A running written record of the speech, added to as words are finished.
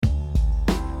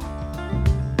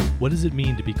What does it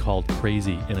mean to be called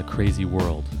crazy in a crazy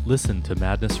world? Listen to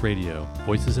Madness Radio,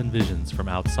 Voices and Visions from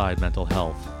Outside Mental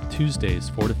Health, Tuesdays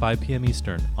 4 to 5 p.m.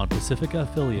 Eastern on Pacifica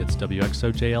affiliates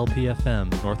WXOJLP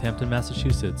FM, Northampton,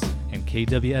 Massachusetts, and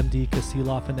KWMD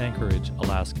Kasilof in Anchorage,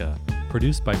 Alaska.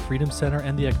 Produced by Freedom Center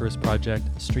and the Icarus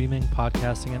Project, streaming,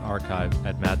 podcasting, and archive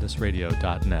at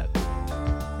madnessradio.net.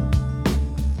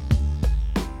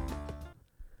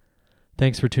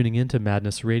 Thanks for tuning in to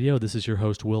Madness Radio. This is your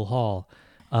host, Will Hall.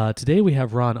 Today we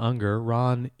have Ron Unger.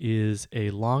 Ron is a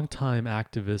longtime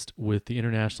activist with the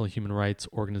international human rights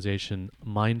organization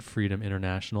Mind Freedom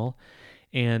International.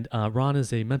 And Ron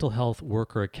is a mental health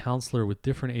worker, a counselor with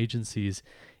different agencies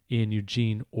in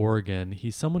Eugene, Oregon.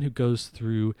 He's someone who goes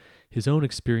through his own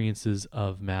experiences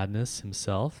of madness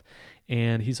himself.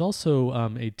 And he's also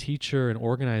a teacher and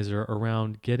organizer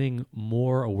around getting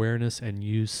more awareness and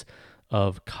use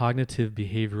of cognitive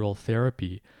behavioral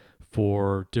therapy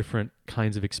for different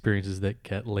kinds of experiences that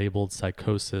get labeled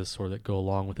psychosis or that go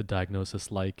along with a diagnosis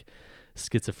like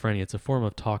schizophrenia. It's a form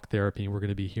of talk therapy, and we're going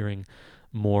to be hearing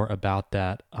more about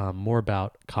that, more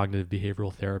about cognitive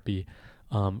behavioral therapy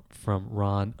from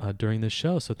Ron during this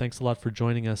show. So thanks a lot for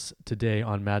joining us today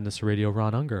on Madness Radio,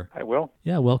 Ron Unger. Hi, Will.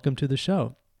 Yeah, welcome to the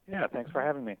show. Yeah, thanks for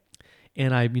having me.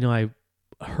 And I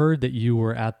heard that you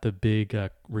were at the big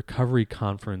recovery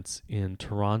conference in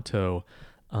Toronto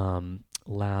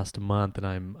last month, and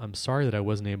I'm sorry that I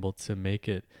wasn't able to make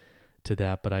it to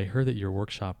that, but I heard that your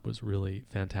workshop was really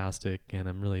fantastic, and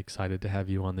I'm really excited to have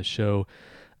you on the show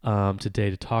today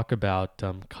to talk about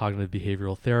cognitive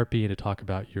behavioral therapy and to talk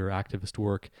about your activist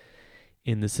work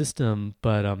in the system.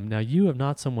 But now you have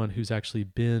not someone who's actually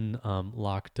been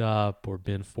locked up or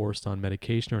been forced on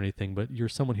medication or anything, but you're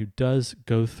someone who does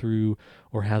go through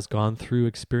or has gone through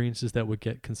experiences that would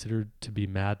get considered to be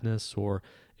madness or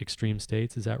extreme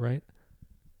states. Is that right?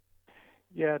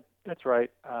 Yeah, that's right.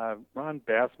 Ron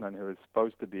Bassman, who is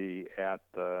supposed to be at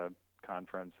the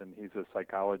conference, and he's a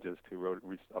psychologist who wrote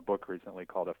a book recently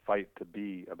called A Fight to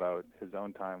Be about his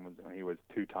own time when he was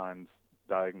 2 times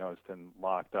diagnosed and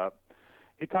locked up.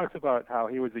 He talks about how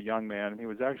he was a young man, and he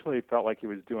was actually felt like he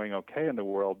was doing okay in the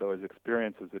world, though his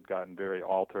experiences had gotten very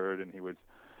altered, and he was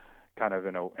kind of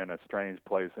in a strange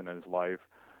place in his life,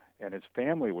 and his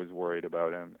family was worried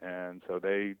about him, and so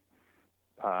they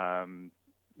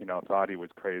thought he was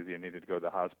crazy and needed to go to the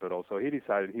hospital. So he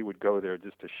decided he would go there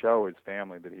just to show his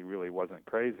family that he really wasn't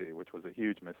crazy, which was a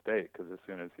huge mistake, because as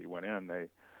soon as he went in, they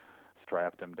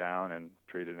strapped him down and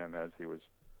treated him as he was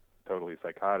totally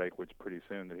psychotic, which pretty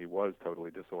soon that he was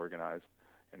totally disorganized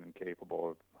and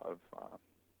incapable of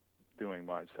doing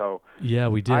much. So yeah,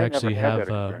 we did actually have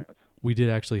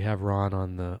Ron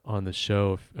on the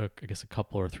show, I guess a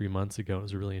couple or 3 months ago. It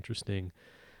was really interesting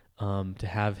to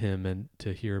have him and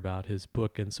to hear about his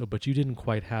book. And so, but you didn't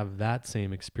quite have that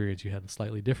same experience. You had a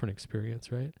slightly different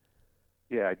experience, right?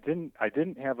 Yeah, I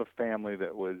didn't have a family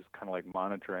that was kind of like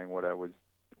monitoring what I was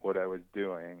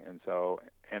doing,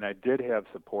 and I did have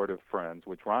supportive friends,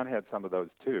 which Ron had some of those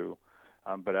too,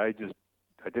 but I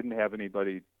didn't have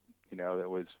anybody,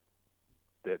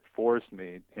 that forced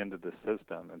me into the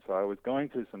system, and so I was going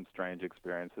through some strange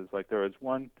experiences. Like there was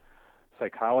one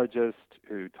psychologist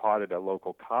who taught at a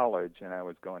local college, and I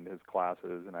was going to his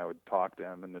classes, and I would talk to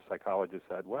him, and the psychologist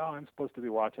said, well, I'm supposed to be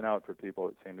watching out for people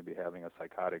that seem to be having a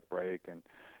psychotic break, and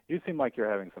you seem like you're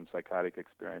having some psychotic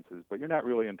experiences, but you're not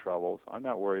really in trouble, so I'm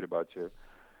not worried about you.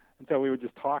 And so we would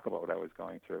just talk about what I was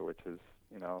going through, which is,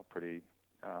 pretty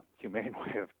humane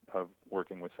way of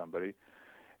working with somebody.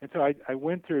 And so I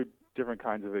went through different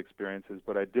kinds of experiences,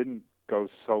 but I didn't go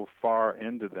so far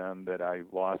into them that I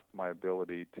lost my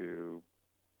ability to,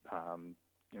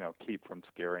 keep from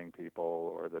scaring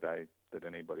people, or that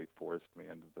anybody forced me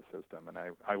into the system. And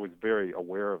I was very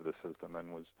aware of the system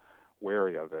and was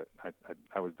wary of it.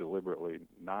 I was deliberately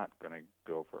not going to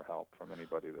go for help from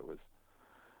anybody that was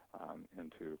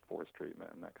into forced treatment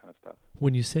and that kind of stuff.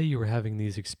 When you say you were having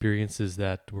these experiences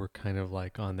that were kind of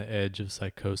like on the edge of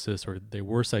psychosis, or they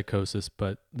were psychosis,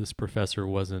 but this professor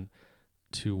wasn't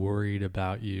too worried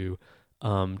about you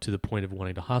to the point of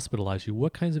wanting to hospitalize you,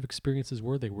 what kinds of experiences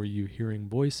were they? Were you hearing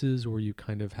voices, or were you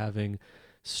kind of having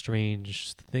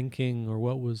strange thinking, or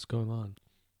what was going on?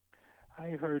 I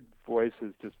heard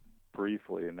voices just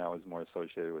briefly, and that was more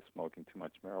associated with smoking too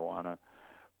much marijuana.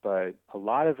 But a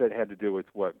lot of it had to do with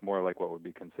what would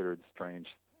be considered strange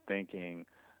thinking.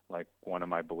 Like one of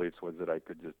my beliefs was that I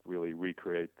could just really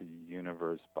recreate the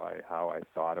universe by how I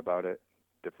thought about it.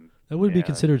 That would be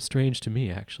considered strange to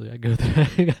me, actually. I go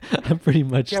there. I'm pretty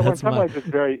much. Yeah, well, sometimes it's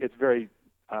very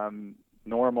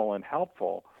normal and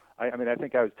helpful. I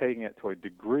think I was taking it to a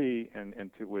degree and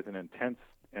with an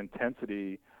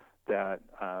intensity that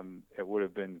it would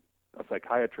have been, a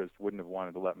psychiatrist wouldn't have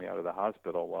wanted to let me out of the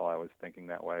hospital while I was thinking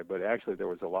that way. But actually, there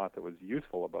was a lot that was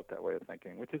useful about that way of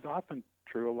thinking, which is often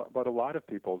true about a lot of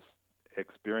people's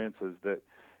experiences, that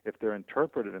if they're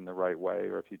interpreted in the right way,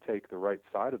 or if you take the right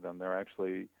side of them, they're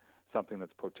actually something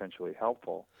that's potentially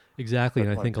helpful. Exactly,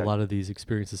 and That's I one think a lot of these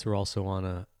experiences are also on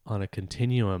a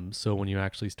continuum. So when you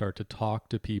actually start to talk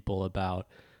to people about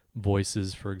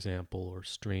voices, for example, or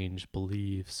strange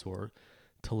beliefs or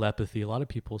telepathy, a lot of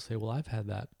people say, "Well, I've had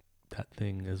that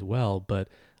thing as well." But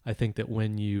I think that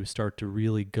when you start to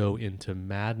really go into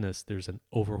madness, there's an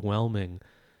overwhelming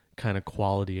kind of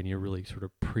quality, and you're really sort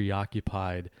of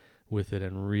preoccupied with it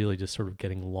and really just sort of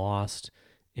getting lost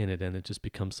in it, and it just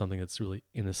becomes something that's really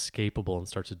inescapable and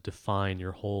starts to define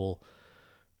your whole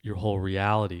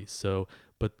reality. So,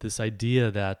 but this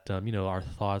idea that our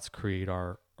thoughts create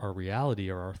our reality,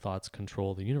 or our thoughts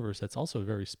control the universe, that's also a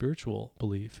very spiritual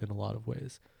belief in a lot of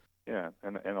ways. Yeah,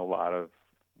 and a lot of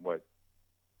what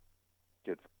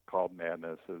gets called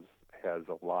madness has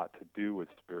a lot to do with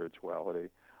spirituality.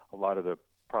 A lot of the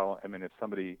problem, I mean, if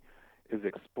somebody is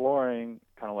exploring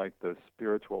kind of like the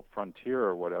spiritual frontier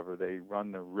or whatever, they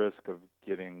run the risk of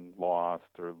getting lost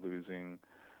or losing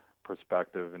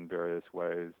perspective in various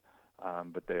ways.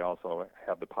 But they also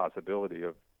have the possibility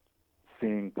of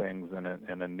seeing things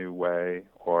in a new way.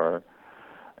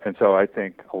 And so I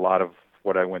think a lot of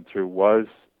what I went through was,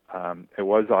 it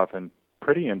was often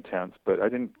pretty intense, but I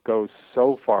didn't go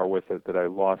so far with it that I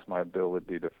lost my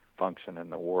ability to function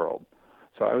in the world.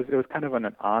 So it was kind of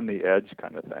an on the edge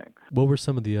kind of thing. What were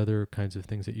some of the other kinds of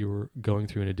things that you were going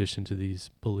through in addition to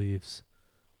these beliefs?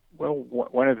 Well,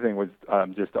 one of the things was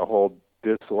just a whole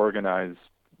disorganized,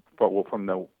 but from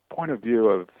the point of view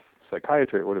of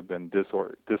psychiatry, it would have been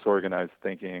disorganized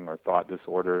thinking or thought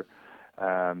disorder.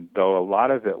 Though a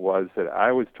lot of it was that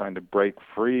I was trying to break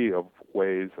free of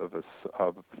ways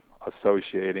of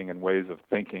associating and ways of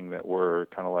thinking that were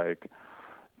kind of like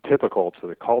typical to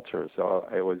the culture. So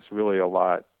it was really a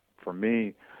lot for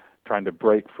me trying to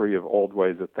break free of old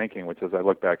ways of thinking, which as I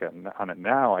look back on it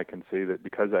now, I can see that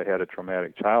because I had a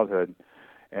traumatic childhood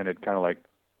and had kind of like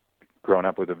grown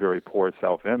up with a very poor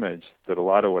self-image, that a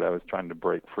lot of what I was trying to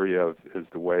break free of is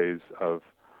the ways of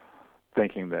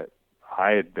thinking that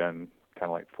I had been kind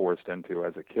of like forced into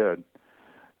as a kid.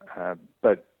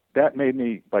 But that made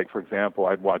me, like, for example,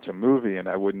 I'd watch a movie and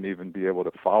I wouldn't even be able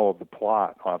to follow the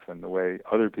plot often the way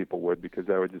other people would, because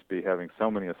I would just be having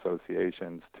so many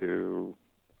associations to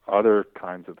other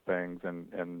kinds of things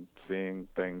and seeing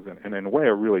things and in a way,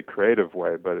 a really creative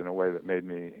way, but in a way that made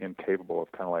me incapable of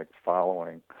kind of like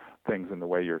following things in the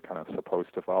way you're kind of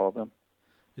supposed to follow them.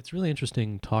 It's really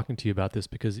interesting talking to you about this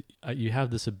because you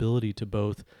have this ability to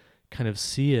both kind of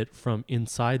see it from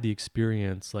inside the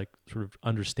experience, like sort of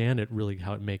understand it really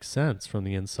how it makes sense from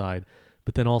the inside,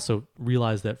 but then also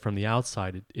realize that from the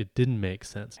outside it didn't make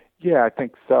sense. Yeah, I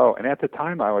think so. And at the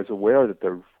time I was aware that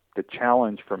the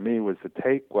challenge for me was to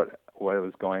take what I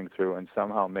was going through and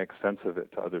somehow make sense of it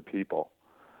to other people.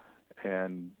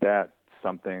 And that's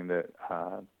something that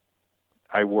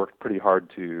I worked pretty hard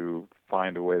to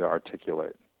find a way to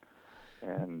articulate.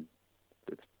 And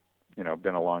it's,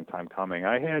 been a long time coming.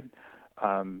 I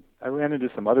ran into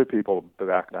some other people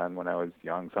back then when I was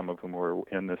young, some of whom were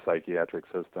in the psychiatric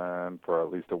system for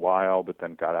at least a while, but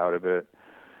then got out of it.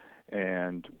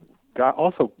 And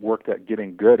also worked at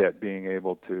getting good at being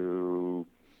able to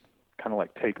kind of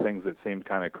like take things that seemed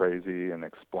kind of crazy and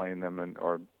explain them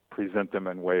or present them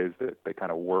in ways that they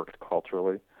kind of worked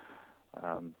culturally.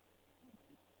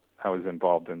 I was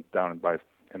involved down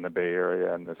in the Bay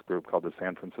Area in this group called the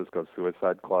San Francisco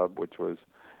Suicide Club, which was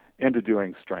into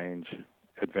doing strange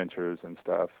adventures and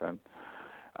stuff. And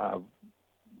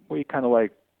we kind of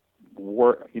like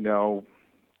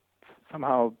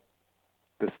somehow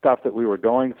the stuff that we were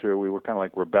going through, we were kind of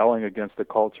like rebelling against the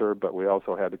culture, but we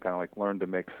also had to kind of like learn to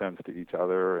make sense to each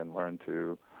other and learn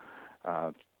to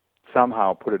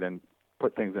somehow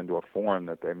put things into a form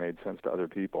that they made sense to other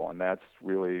people. And that's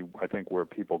really, I think, where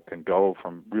people can go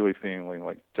from really feeling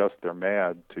like just they're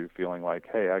mad to feeling like,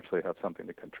 hey, I actually have something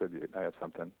to contribute. I have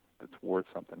something that's worth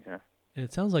something here. And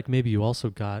it sounds like maybe you also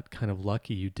got kind of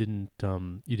lucky. You didn't,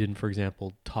 for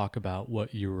example, talk about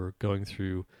what you were going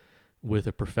through with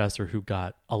a professor who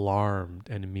got alarmed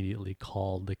and immediately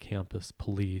called the campus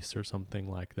police or something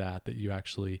like that, that you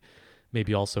actually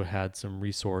maybe also had some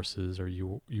resources, or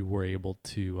you were able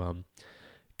to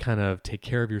kind of take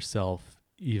care of yourself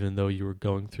even though you were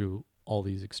going through all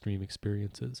these extreme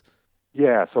experiences.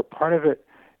 Yeah, so part of it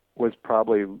was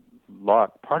probably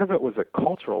luck. Part of it was a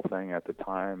cultural thing at the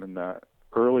time. In the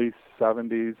early to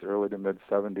mid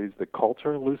 70s, the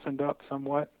culture loosened up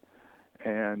somewhat.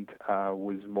 and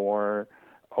was more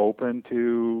open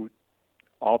to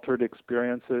altered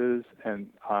experiences. And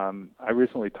I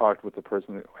recently talked with a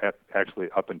person actually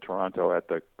up in Toronto at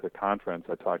the conference.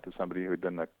 I talked to somebody who had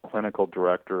been the clinical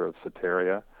director of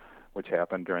Soteria, which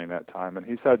happened during that time, and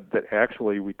he said that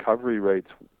actually recovery rates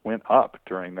went up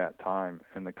during that time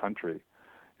in the country.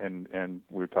 And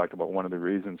we talked about one of the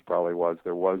reasons probably was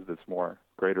there was this more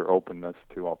greater openness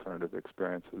to alternative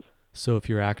experiences. So if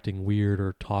you're acting weird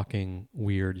or talking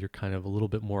weird, you're kind of a little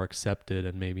bit more accepted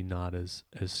and maybe not as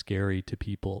scary to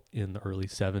people in the early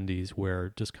 70s,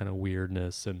 where just kind of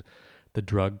weirdness and the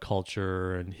drug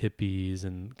culture and hippies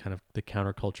and kind of the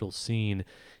countercultural scene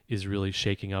is really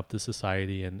shaking up the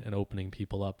society and opening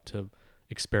people up to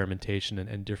experimentation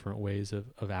and different ways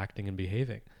of acting and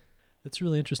behaving. That's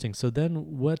really interesting. So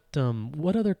then what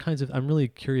other kinds of, I'm really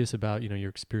curious about, your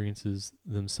experiences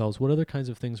themselves. What other kinds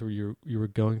of things were you were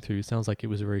going through? It sounds like it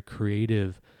was a very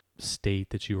creative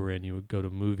state that you were in. You would go to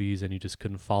movies and you just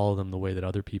couldn't follow them the way that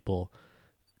other people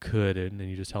could, and then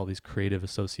you just had all these creative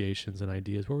associations and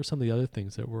ideas. What were some of the other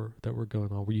things that were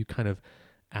going on? Were you kind of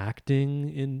acting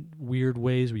in weird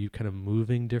ways? Were you kind of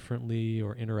moving differently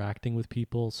or interacting with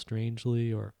people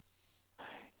strangely or?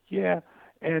 Yeah,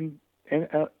 and and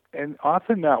uh, and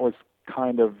often that was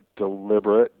kind of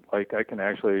deliberate. Like I can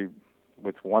actually,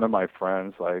 with one of my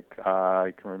friends, I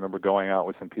can remember going out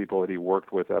with some people that he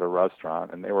worked with at a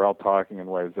restaurant, and they were all talking in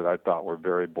ways that I thought were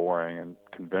very boring and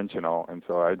conventional, and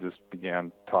so I just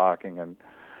began talking and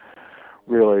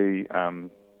really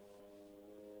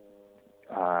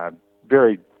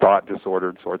very thought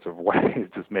disordered sorts of ways,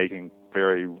 just making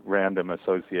very random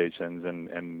associations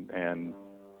and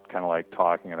kind of like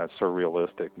talking in a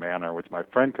surrealistic manner, which my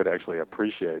friend could actually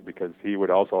appreciate because he would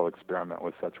also experiment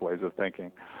with such ways of thinking.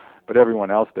 But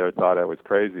everyone else there thought I was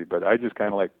crazy. But I just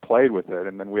kind of like played with it,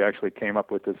 and then we actually came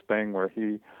up with this thing where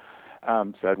he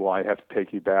said, "Well, I have to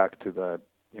take you back to the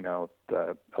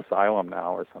the asylum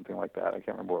now," or something like that. I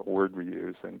can't remember what word we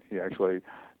used, and he actually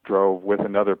drove with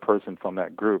another person from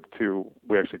that group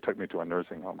we actually took me to a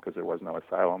nursing home because there was no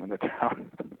asylum in the town.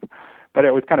 But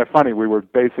it was kind of funny. We were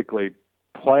basically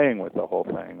playing with the whole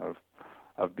thing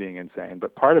of being insane.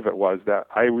 But part of it was that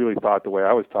I really thought the way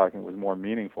I was talking was more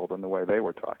meaningful than the way they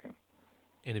were talking.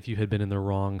 And if you had been in the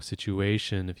wrong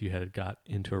situation, if you had got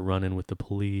into a run-in with the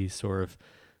police, or if,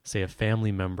 say, a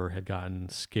family member had gotten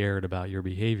scared about your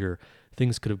behavior,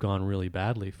 things could have gone really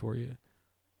badly for you.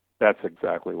 That's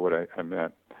exactly what I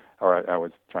meant, or I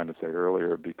was trying to say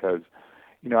earlier, because,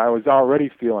 I was already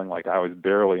feeling like I was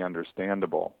barely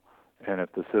understandable. And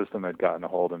if the system had gotten a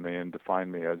hold of me and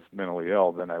defined me as mentally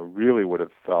ill, then I really would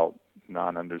have felt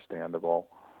non-understandable,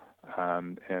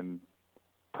 and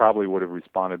probably would have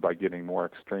responded by getting more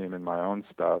extreme in my own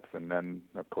stuff. And then,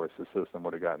 of course, the system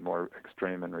would have gotten more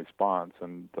extreme in response,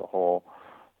 and the whole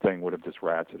thing would have just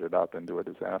ratcheted up into a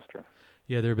disaster.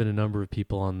 Yeah, there have been a number of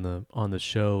people on the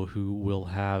show who will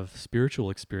have spiritual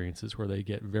experiences where they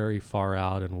get very far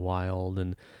out and wild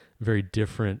and very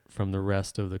different from the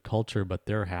rest of the culture, but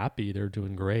they're happy, they're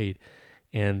doing great,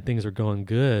 and things are going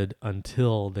good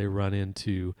until they run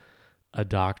into a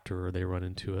doctor or they run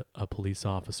into a police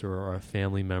officer or a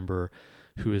family member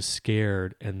who is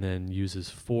scared and then uses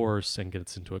force and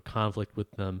gets into a conflict with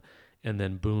them, and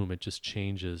then boom, it just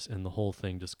changes and the whole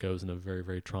thing just goes in a very,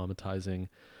 very traumatizing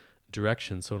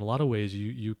direction. So in a lot of ways,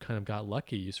 you kind of got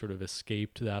lucky. You sort of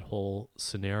escaped that whole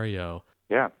scenario.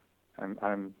 Yeah,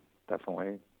 I'm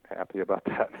definitely happy about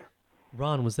that.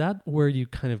 Ron, was that where you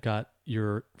kind of got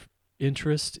your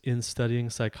interest in studying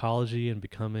psychology and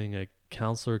becoming a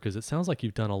counselor? Because it sounds like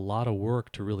you've done a lot of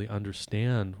work to really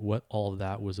understand what all of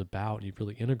that was about. You've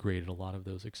really integrated a lot of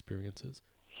those experiences.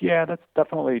 Yeah, that's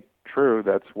definitely true.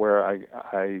 That's where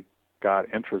I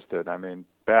got interested. I mean,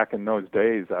 back in those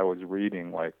days, I was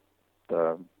reading like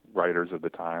the writers of the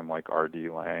time, like R.D.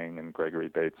 Laing and Gregory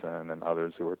Bateson and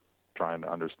others who were trying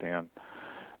to understand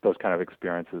those kind of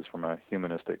experiences from a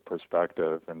humanistic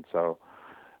perspective. And so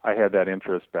I had that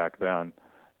interest back then.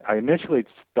 I initially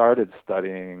started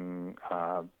studying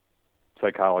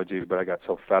psychology, but I got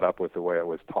so fed up with the way it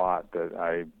was taught that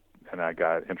I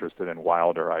got interested in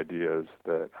wilder ideas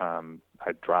that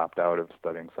I dropped out of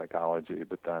studying psychology.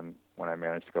 But then when I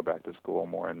managed to go back to school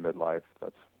more in midlife,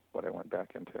 that's what I went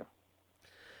back into.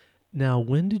 Now,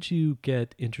 when did you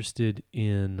get interested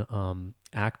in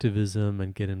activism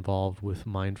and get involved with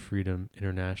Mind Freedom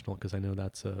International? Because I know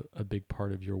that's a big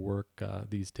part of your work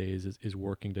these days is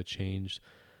working to change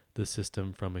the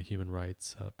system from a human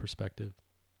rights perspective.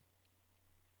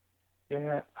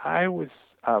 Yeah, I was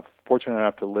fortunate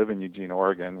enough to live in Eugene,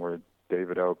 Oregon, where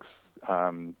David Oakes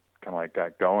kind of like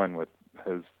got going with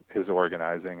his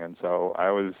organizing, and so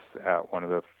I was at one of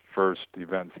the first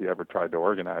events he ever tried to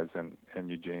organize in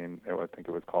Eugene. I think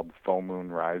it was called Full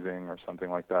Moon Rising or something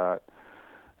like that.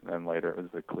 And then later it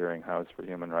was the Clearinghouse for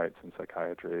Human Rights and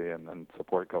Psychiatry, and then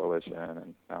Support Coalition,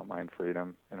 and now Mind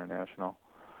Freedom International.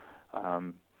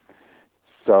 Um,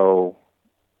 so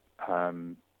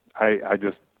I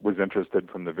just was interested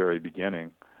from the very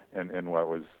beginning in what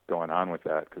was going on with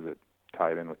that, because it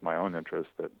tied in with my own interest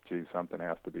that, gee, something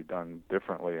has to be done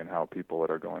differently in how people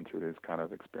that are going through these kind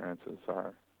of experiences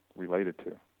are related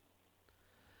to.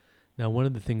 Now, one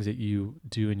of the things that you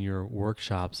do in your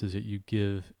workshops is that you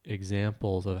give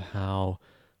examples of how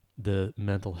the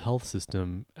mental health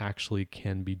system actually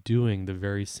can be doing the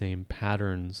very same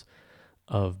patterns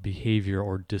of behavior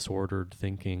or disordered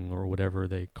thinking or whatever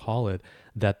they call it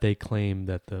that they claim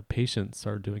that the patients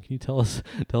are doing. Can you tell us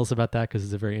about that? Because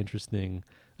it's a very interesting.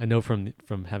 I know from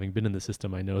having been in the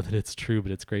system, I know that it's true,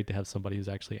 but it's great to have somebody who's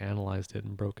actually analyzed it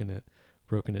and broken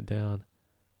it down.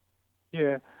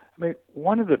 Yeah, I mean,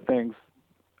 one of the things,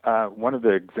 one of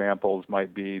the examples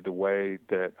might be the way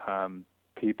that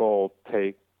people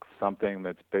take something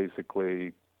that's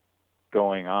basically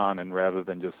going on, and rather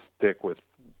than just stick with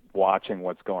watching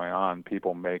what's going on,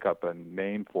 people make up a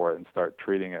name for it and start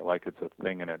treating it like it's a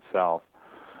thing in itself.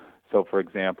 So, for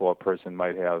example, a person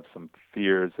might have some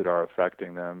fears that are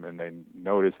affecting them, and they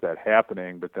notice that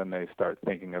happening, but then they start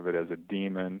thinking of it as a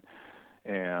demon,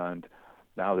 and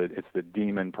now that it's the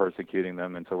demon persecuting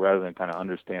them, and so rather than kind of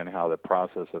understand how the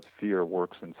process of fear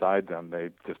works inside them, they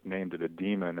just named it a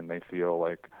demon, and they feel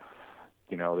like,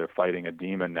 they're fighting a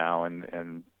demon now,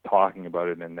 and talking about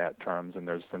it in that terms, and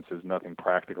since there's nothing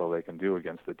practical they can do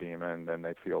against the demon, then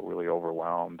they feel really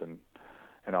overwhelmed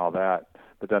and all that.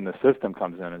 But then the system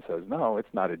comes in and says, no,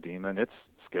 it's not a demon, it's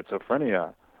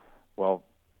schizophrenia. Well,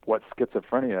 what's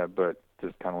schizophrenia but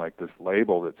just kind of like this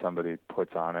label that somebody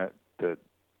puts on it, that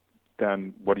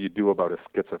then what do you do about a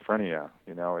schizophrenia?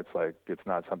 It's like, it's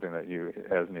not something that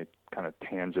has any kind of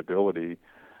tangibility.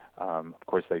 Of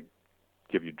course, they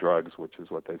give you drugs, which is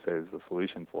what they say is the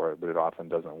solution for it, but it often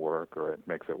doesn't work, or it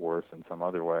makes it worse in some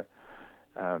other way.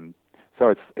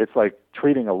 So it's like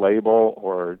treating a label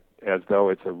or as though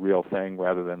it's a real thing,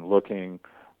 rather than looking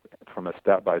from a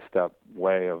step-by-step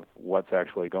way of what's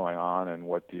actually going on and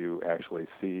what do you actually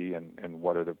see, and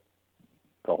what are the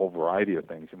whole variety of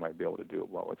things you might be able to do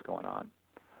about what's going on.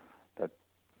 That's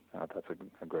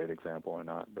a great example or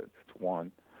not, but it's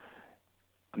one.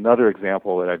 Another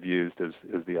example that I've used is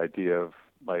the idea of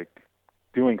like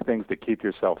doing things to keep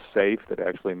yourself safe that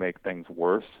actually make things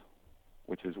worse,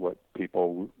 which is what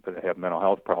people that have mental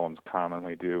health problems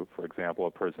commonly do. For example,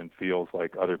 a person feels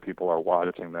like other people are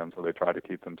watching them, so they try to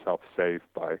keep themselves safe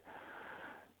by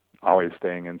always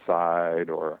staying inside,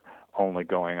 or only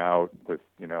going out with,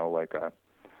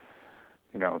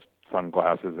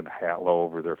 sunglasses and a hat low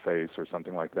over their face or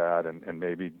something like that, and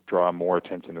maybe draw more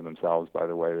attention to themselves by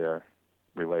the way they're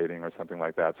relating or something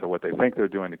like that. So what they think they're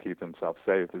doing to keep themselves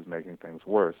safe is making things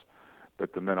worse.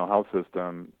 But the mental health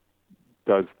system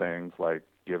does things like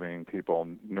giving people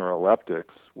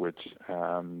neuroleptics, which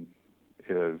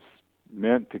is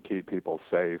meant to keep people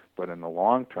safe, but in the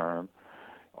long term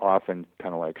often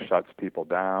kind of like shuts people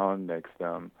down, makes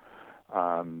them,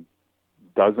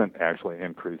 doesn't actually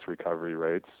increase recovery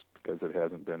rates, because it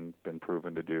hasn't been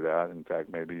proven to do that. In fact,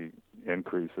 maybe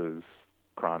increases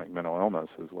chronic mental illness,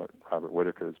 is what Robert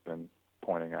Whitaker has been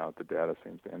pointing out. The data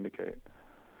seems to indicate.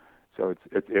 So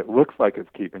it looks like it's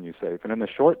keeping you safe, and in the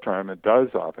short term, it does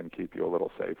often keep you a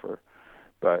little safer.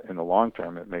 But in the long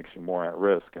term, it makes you more at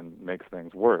risk and makes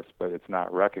things worse. But it's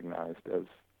not recognized as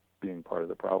being part of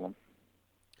the problem.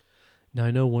 Now,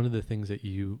 I know one of the things that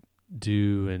you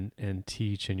do and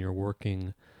teach, and you're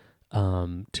working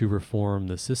to reform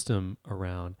the system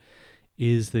around,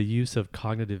 is the use of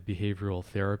cognitive behavioral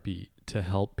therapy to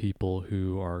help people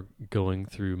who are going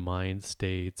through mind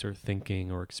states or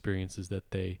thinking or experiences that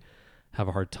they have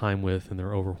a hard time with, and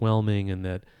they're overwhelming, and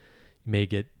that may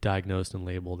get diagnosed and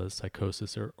labeled as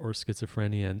psychosis or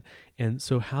schizophrenia. And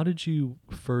so how did you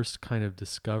first kind of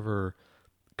discover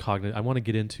cognitive? I want to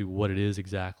get into what it is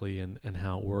exactly and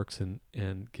how it works,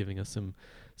 and giving us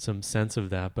some sense of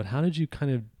that. But how did you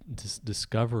kind of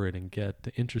discover it and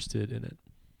get interested in it?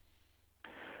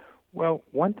 Well,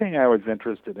 one thing I was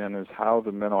interested in is how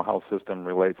the mental health system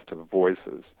relates to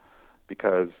voices,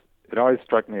 because it always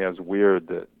struck me as weird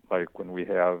that, like, when we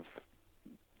have,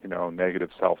 negative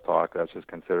self-talk, that's just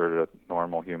considered a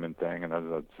normal human thing, and there's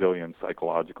a zillion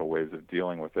psychological ways of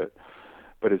dealing with it.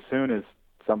 But as soon as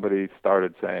somebody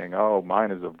started saying, oh,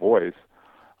 mine is a voice,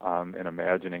 and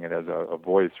imagining it as a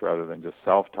voice rather than just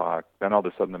self-talk, then all of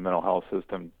a sudden the mental health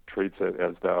system treats it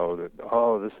as though that,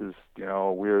 oh, this is,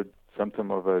 a weird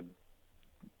symptom of a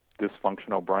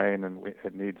dysfunctional brain, and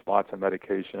it needs lots of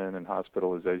medication and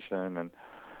hospitalization. And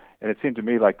it seemed to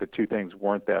me like the two things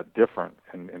weren't that different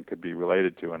and could be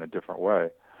related to in a different way.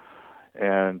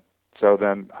 And so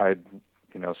then I,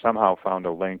 somehow found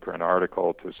a link or an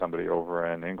article to somebody over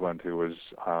in England who was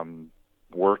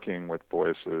working with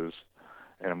voices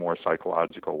in a more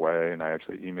psychological way. And I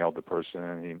actually emailed the person,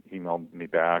 and he emailed me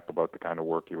back about the kind of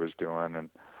work he was doing. And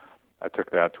I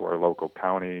took that to our local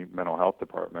county mental health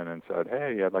department and said,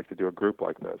 hey, I'd like to do a group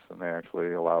like this. And they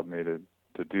actually allowed me to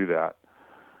do that.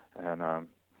 And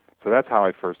so that's how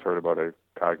I first heard about a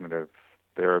cognitive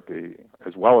therapy,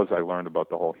 as well as I learned about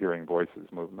the whole hearing voices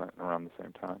movement around the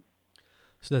same time.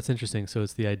 So that's interesting. So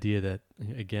it's the idea that,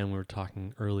 again, we were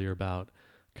talking earlier about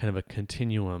kind of a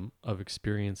continuum of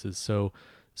experiences. So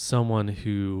someone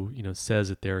who, says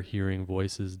that they're hearing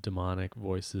voices, demonic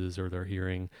voices, or they're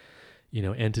hearing,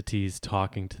 entities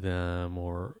talking to them,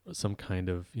 or some kind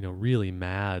of, really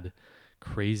mad,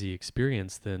 crazy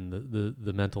experience, then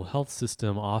the mental health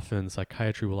system, often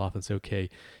psychiatry will often say, okay,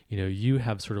 you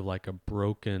have sort of like a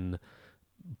broken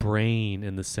brain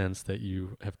in the sense that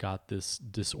you have got this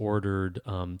disordered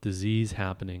disease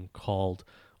happening called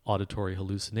auditory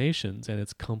hallucinations, and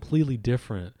it's completely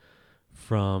different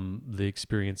from the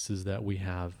experiences that we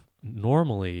have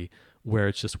normally,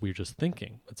 where we're just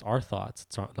thinking. It's our thoughts.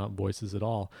 It's not voices at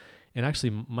all. And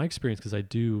actually, my experience, because I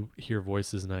do hear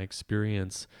voices and I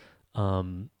experience,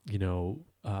 I've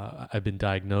been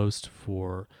diagnosed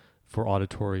for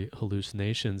auditory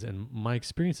hallucinations, and my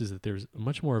experience is that there's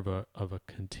much more of a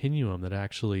continuum, that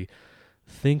actually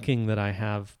thinking that I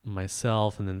have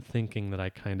myself, and then thinking that I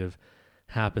kind of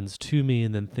happens to me,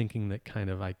 and then thinking that kind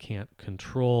of I can't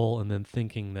control, and then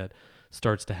thinking that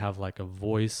starts to have like a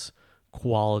voice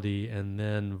quality, and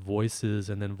then voices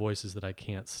that I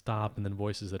can't stop, and then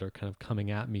voices that are kind of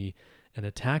coming at me and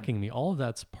attacking me. All of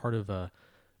that's part of a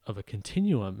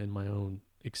continuum in my own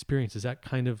experience. Is that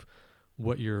kind of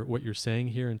what you're saying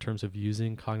here in terms of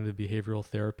using cognitive behavioral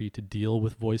therapy to deal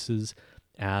with voices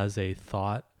as a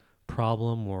thought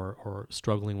problem, or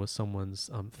struggling with someone's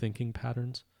thinking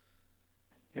patterns?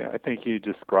 Yeah, I think you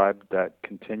described that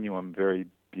continuum very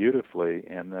beautifully,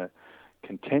 and the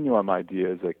continuum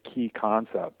idea is a key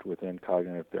concept within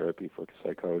cognitive therapy for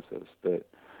psychosis, that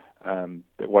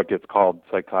what gets called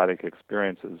psychotic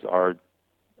experiences are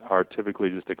typically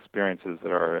just experiences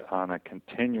that are on a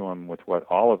continuum with what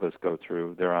all of us go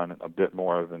through. They're on a bit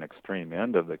more of an extreme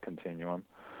end of the continuum,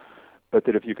 but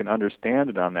that if you can understand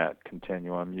it on that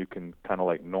continuum, you can kind of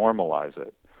like normalize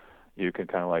it. You can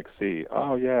kind of like see,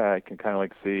 oh yeah, I can kind of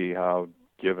like see how,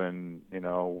 given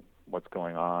what's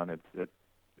going on,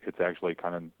 it's actually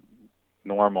kind of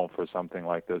normal for something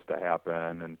like this to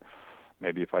happen, and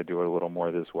maybe if I do it a little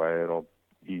more this way, it'll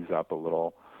ease up a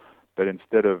little. But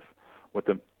instead of what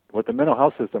the mental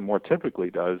health system more typically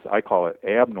does, I call it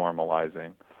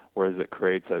abnormalizing, whereas it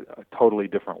creates a totally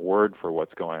different word for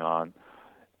what's going on,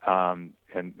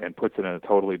 and puts it in a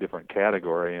totally different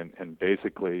category, and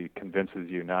basically convinces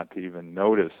you not to even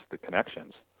notice the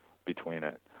connections between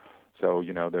it. So,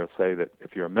 they'll say that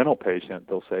if you're a mental patient,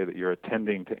 they'll say that you're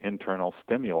attending to internal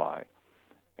stimuli.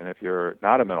 And if you're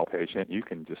not a mental patient, you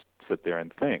can just sit there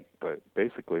and think. But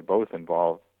basically both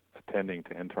involve attending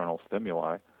to internal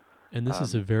stimuli. And this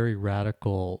is a very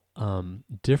radical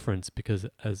difference, because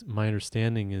as my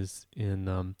understanding is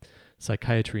in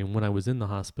psychiatry, and when I was in the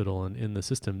hospital and in the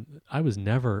system, I was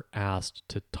never asked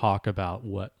to talk about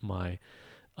what my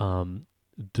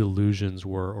delusions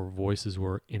were or voices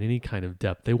were in any kind of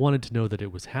depth. They wanted to know that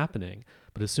it was happening,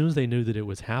 but as soon as they knew that it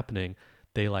was happening,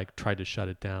 they tried to shut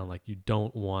it down. Like, you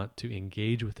don't want to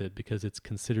engage with it because it's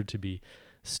considered to be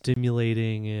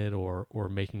stimulating it or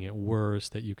making it worse,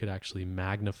 that you could actually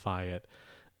magnify it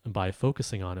by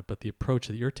focusing on it. But the approach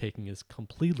that you're taking is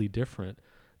completely different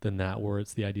than that, where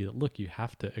it's the idea that, look, you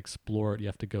have to explore it, you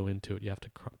have to go into it, you have to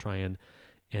try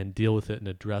and deal with it and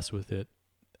address with it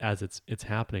as it's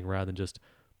happening, rather than just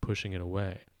pushing it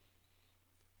away.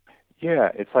 Yeah,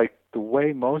 it's like the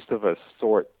way most of us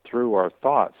sort through our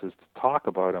thoughts is to talk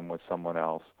about them with someone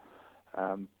else.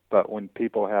 But when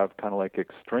people have kind of like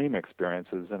extreme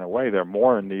experiences, in a way, they're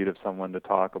more in need of someone to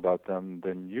talk about them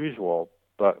than usual.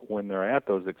 But when they're at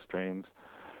those extremes,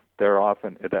 they're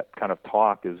often, that kind of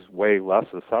talk is way less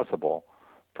accessible.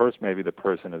 First, maybe the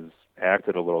person has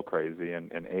acted a little crazy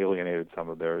and alienated some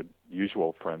of their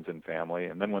usual friends and family.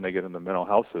 And then when they get in the mental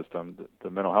health system, the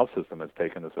mental health system has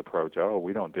taken this approach, oh,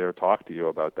 we don't dare talk to you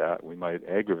about that. We might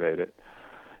aggravate it.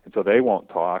 And so they won't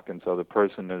talk. And so the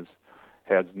person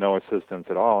has no assistance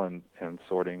at all in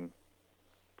sorting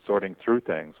through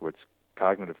things, which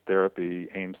cognitive therapy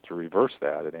aims to reverse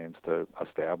that. It aims to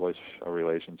establish a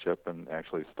relationship and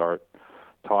actually start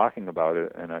talking about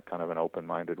it in a kind of an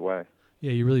open-minded way.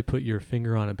 Yeah, you really put your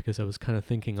finger on it, because I was kind of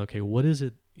thinking, okay, what is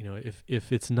it,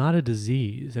 if it's not a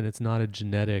disease and it's not a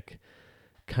genetic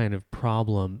kind of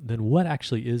problem, then what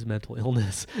actually is mental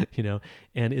illness?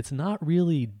 And it's not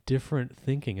really different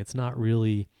thinking. It's not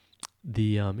really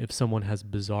if someone has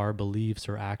bizarre beliefs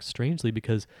or acts strangely,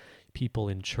 because people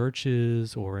in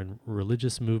churches or in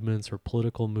religious movements or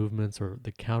political movements or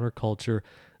the counterculture,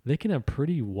 they can have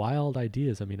pretty wild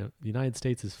ideas. I mean, the United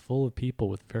States is full of people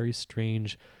with very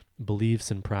strange beliefs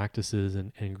and practices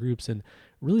and groups. And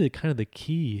really the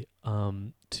key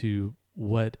to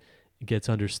what gets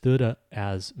understood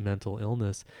as mental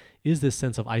illness is this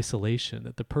sense of isolation,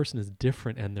 that the person is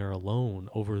different and they're alone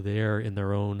over there in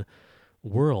their own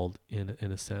world in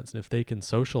a sense. And if they can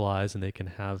socialize and they can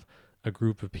have a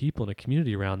group of people in a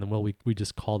community around them, well, we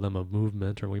just call them a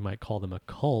movement, or we might call them a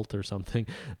cult or something,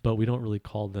 but we don't really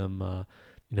call them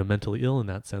mentally ill in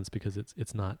that sense, because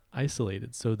it's not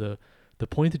isolated. So the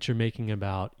point that you're making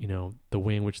about the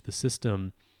way in which the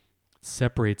system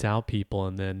separates out people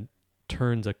and then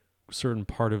turns a certain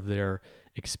part of their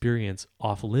experience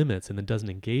off limits and then doesn't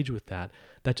engage with that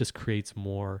just creates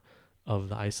more of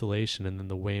the isolation. And then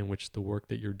the way in which the work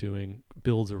that you're doing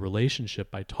builds a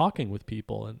relationship by talking with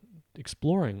people and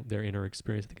exploring their inner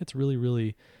experience, I think it's really,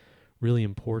 really, really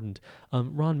important.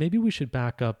 Ron, maybe we should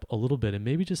back up a little bit and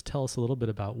maybe just tell us a little bit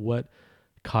about what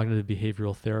cognitive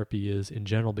behavioral therapy is in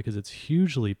general, because it's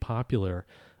hugely popular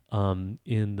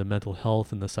in the mental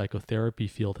health and the psychotherapy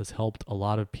field, has helped a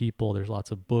lot of people. There's lots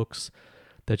of books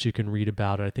that you can read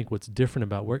about it. I think what's different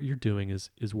about what you're doing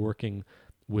is working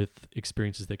with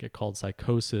experiences that get called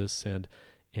psychosis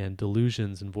and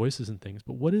delusions and voices and things.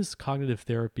 But what is cognitive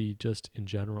therapy just in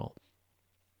general?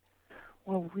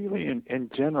 Well, really,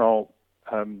 in general,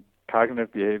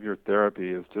 cognitive behavior therapy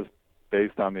is just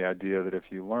based on the idea that if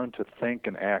you learn to think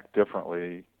and act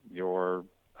differently, your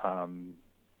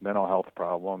mental health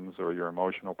problems or your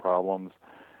emotional problems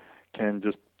can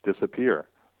just disappear.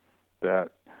 That,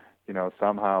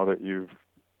 somehow that you've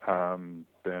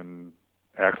been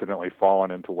accidentally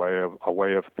fallen into a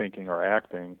way of thinking or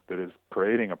acting that is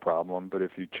creating a problem, but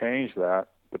if you change that,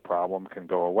 the problem can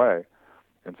go away.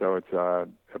 And so it's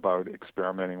about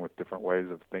experimenting with different ways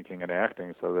of thinking and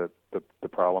acting so that the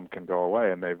problem can go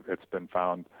away. And it's been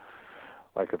found,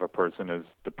 like if a person is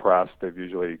depressed, they've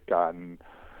usually gotten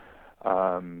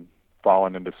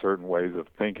fallen into certain ways of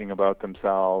thinking about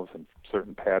themselves and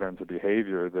certain patterns of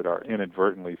behavior that are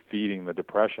inadvertently feeding the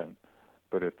depression.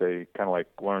 But if they kind of like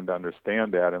learn to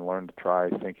understand that and learn to try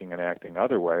thinking and acting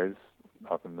other ways,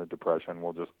 often the depression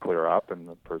will just clear up and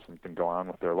the person can go on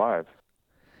with their lives.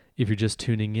 If you're just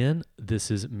tuning in,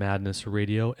 this is Madness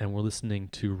Radio, and we're listening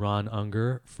to Ron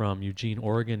Unger from Eugene,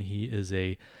 Oregon. He is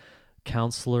a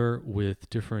counselor with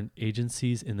different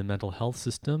agencies in the mental health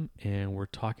system, and we're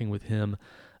talking with him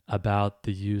about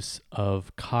the use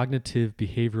of cognitive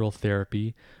behavioral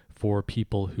therapy for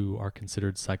people who are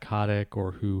considered psychotic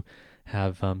or who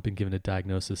have been given a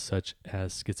diagnosis such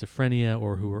as schizophrenia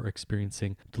or who are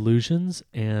experiencing delusions.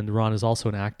 And Ron is also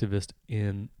an activist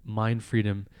in Mind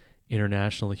Freedom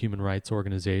International, a human rights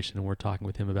organization, and we're talking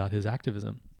with him about his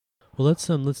activism. Well,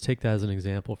 let's take that as an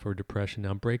example for depression.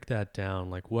 Now, break that down.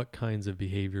 Like, what kinds of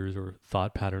behaviors or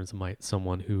thought patterns might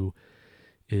someone who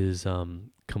is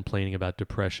complaining about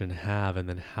depression have, and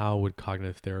then how would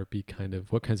cognitive therapy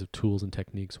what kinds of tools and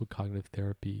techniques would cognitive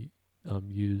therapy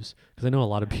use? Because I know a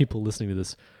lot of people listening to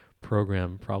this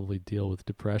program probably deal with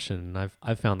depression, and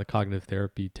I've found the cognitive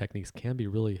therapy techniques can be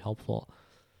really helpful.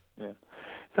 Yeah.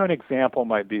 So an example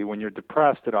might be when you're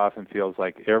depressed, it often feels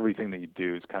like everything that you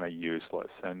do is kind of useless,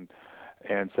 and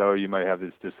so you might have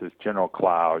this general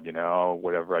cloud,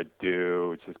 whatever I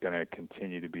do, it's just going to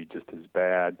continue to be just as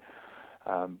bad.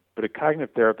 But a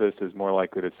cognitive therapist is more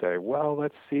likely to say, well,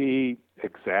 let's see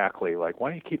exactly, like,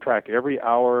 why don't you keep track every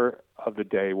hour of the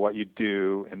day, what you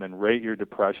do, and then rate your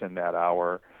depression that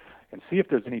hour and see if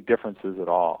there's any differences at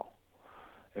all.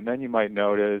 And then you might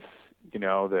notice,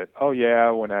 that, oh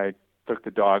yeah, when I took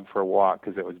the dog for a walk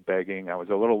because it was begging, I was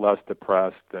a little less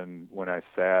depressed than when I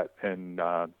sat and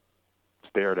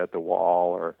stared at the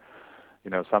wall or,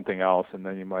 something else. And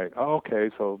then you might, oh, okay,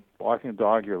 so walking the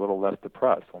dog, you're a little less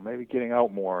depressed. Well, maybe getting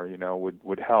out more,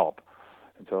 would help.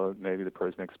 And so maybe the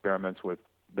person experiments with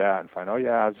that and find, oh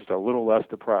yeah, I was just a little less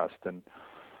depressed. And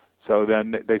so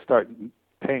then they start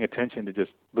paying attention to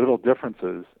just little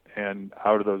differences, and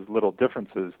out of those little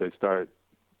differences, they start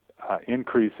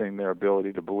increasing their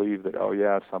ability to believe that, oh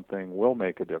yeah, something will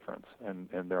make a difference, and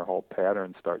their whole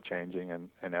patterns start changing,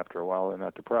 and after a while they're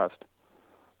not depressed.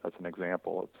 That's an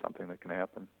example of something that can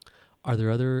happen. Are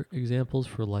there other examples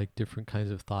for like different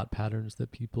kinds of thought patterns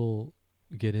that people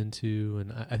get into?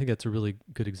 And I think that's a really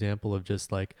good example of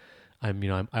just like, I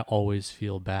always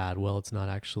feel bad. Well, it's not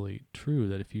actually true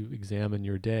that if you examine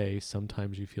your day,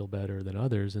 sometimes you feel better than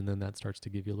others. And then that starts to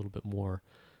give you a little bit more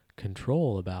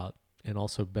control about, and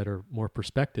also more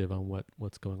perspective on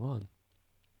what's going on.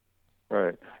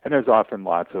 Right. And there's often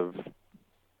lots of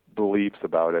beliefs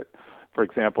about it. For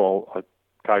example, a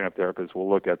cognitive therapist will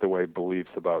look at the way beliefs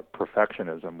about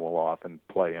perfectionism will often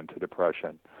play into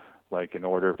depression. Like, in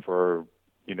order for,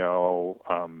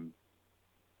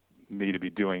 me to be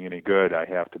doing any good, I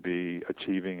have to be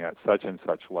achieving at such and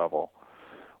such level.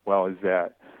 Well,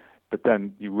 but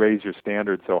then you raise your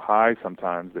standards so high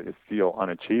sometimes that you feel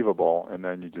unachievable, and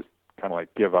then you just kind of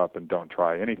like give up and don't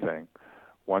try anything.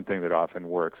 One thing that often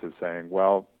works is saying,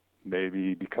 well,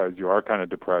 maybe because you are kind of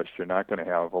depressed, you're not going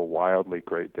to have a wildly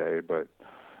great day, but,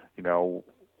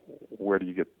 where do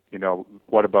you get,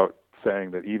 what about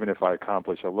saying that even if I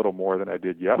accomplish a little more than I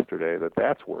did yesterday,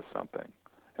 that's worth something?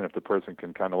 And if the person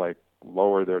can kind of like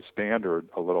lower their standard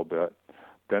a little bit,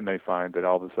 then they find that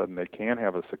all of a sudden they can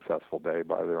have a successful day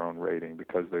by their own rating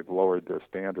because they've lowered their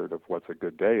standard of what's a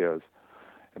good day is.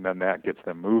 And then that gets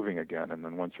them moving again. And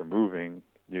then once you're moving,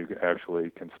 you actually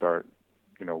can start,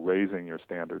 raising your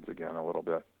standards again a little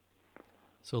bit.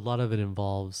 So a lot of it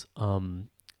involves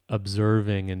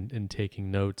observing and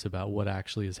taking notes about what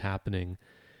actually is happening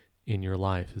in your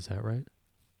life. Is that right?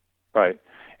 Right.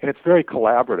 And it's very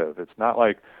collaborative. It's not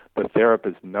like the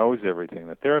therapist knows everything.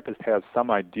 The therapist has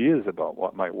some ideas about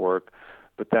what might work,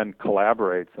 but then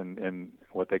collaborates in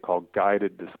what they call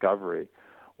guided discovery,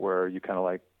 where you kind of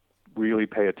like really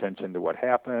pay attention to what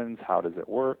happens, how does it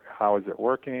work, how is it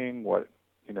working, what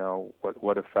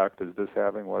effect is this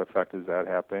having, what effect is that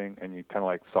having, and you kind of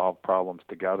like solve problems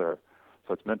together.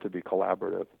 So it's meant to be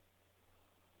collaborative.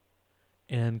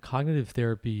 And cognitive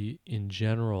therapy in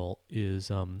general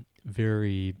is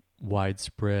very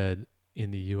widespread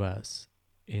in the U.S.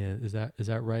 And is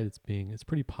that right? It's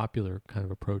pretty popular kind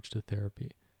of approach to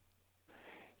therapy.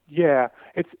 Yeah,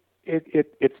 it's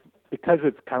because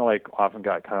it's kind of like often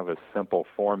got kind of a simple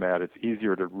format. It's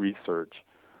easier to research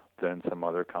than some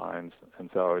other kinds, and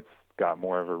so it's got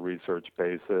more of a research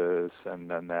basis, and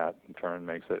then that in turn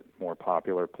makes it more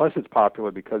popular. Plus, it's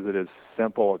popular because it is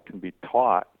simple. It can be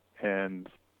taught, and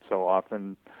so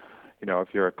often, if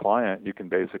you're a client, you can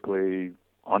basically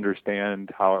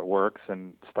understand how it works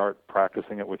and start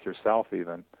practicing it with yourself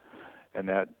even. And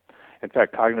that, in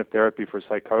fact, cognitive therapy for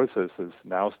psychosis is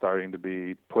now starting to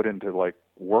be put into like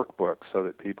workbooks so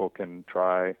that people can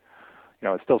try.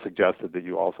 It's still suggested that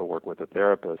you also work with a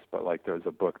therapist, but like there's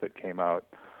a book that came out.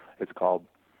 It's called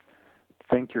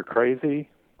Think You're Crazy,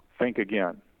 Think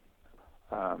Again.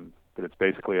 But it's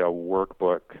basically a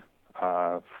workbook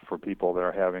for people that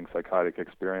are having psychotic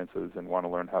experiences and want to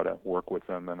learn how to work with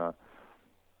them in a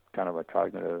kind of a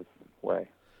cognitive way.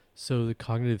 So the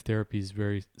cognitive therapy is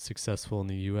very successful in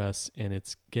the U.S. and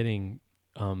it's getting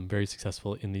very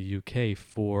successful in the U.K.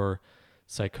 for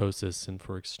psychosis and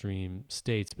for extreme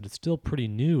states, but it's still pretty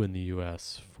new in the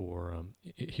U.S. for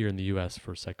here in the U.S.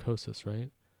 for psychosis,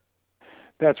 right?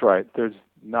 That's right. There's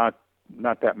not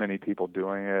that many people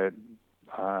doing it,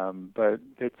 but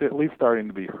it's at least starting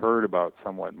to be heard about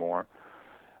somewhat more.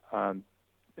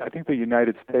 I think the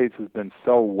United States has been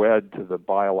so wed to the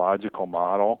biological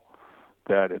model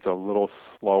that it's a little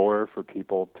slower for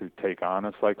people to take on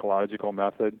a psychological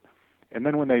method. And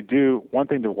then when they do, one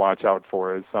thing to watch out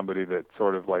for is somebody that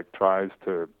sort of like tries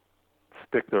to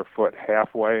stick their foot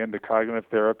halfway into cognitive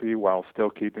therapy while still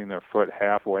keeping their foot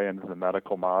halfway into the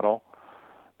medical model.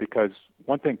 Because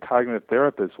one thing cognitive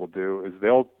therapists will do is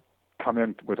they'll come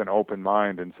in with an open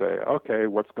mind and say, okay,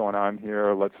 what's going on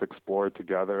here? Let's explore it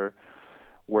together.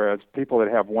 Whereas people that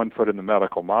have one foot in the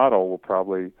medical model will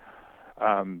probably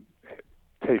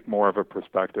take more of a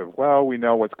perspective, well, we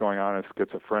know what's going on in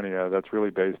schizophrenia. That's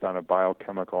really based on a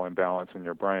biochemical imbalance in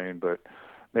your brain, but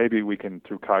maybe we can,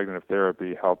 through cognitive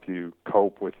therapy, help you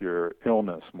cope with your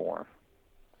illness more,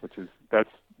 that's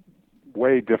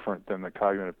way different than the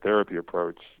cognitive therapy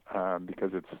approach,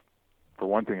 because it's, for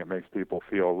one thing, it makes people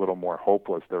feel a little more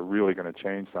hopeless. They're really going to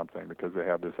change something because they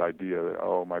have this idea that,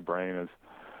 oh, my brain has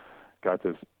got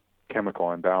this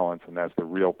chemical imbalance and that's the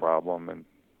real problem, and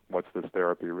what's this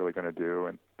therapy really going to do?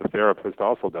 And the therapist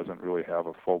also doesn't really have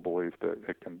a full belief that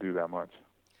it can do that much.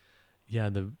 Yeah,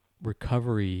 the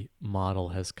recovery model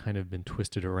has kind of been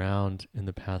twisted around in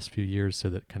the past few years so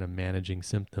that kind of managing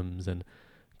symptoms and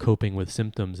coping with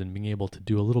symptoms and being able to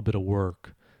do a little bit of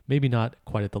work, maybe not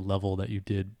quite at the level that you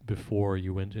did before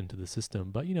you went into the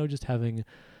system, but, just having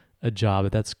a job,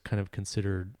 that's kind of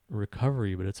considered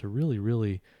recovery, but it's a really,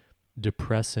 really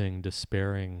depressing,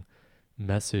 despairing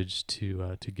message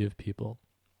to give people.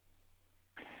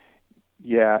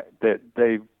 Yeah, that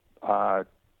they're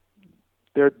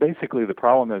basically, the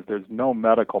problem is there's no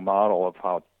medical model of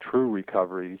how true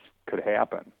recovery could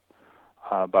happen,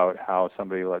 about how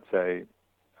somebody, let's say,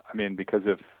 because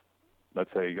if,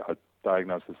 let's say, a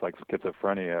diagnosis like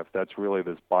schizophrenia, if that's really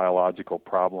this biological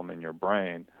problem in your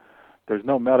brain, there's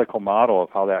no medical model of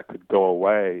how that could go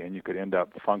away and you could end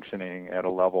up functioning at a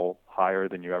level higher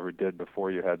than you ever did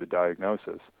before you had the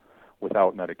diagnosis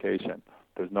without medication.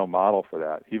 There's no model for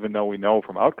that, even though we know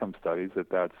from outcome studies that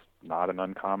that's not an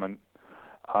uncommon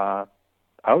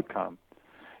outcome.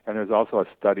 And there's also a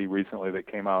study recently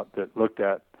that came out that looked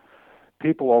at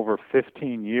people over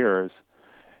 15 years,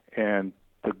 and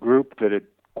the group that had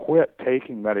quit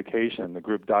taking medication, the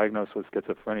group diagnosed with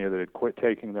schizophrenia that had quit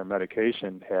taking their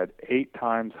medication, had 8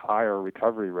 times higher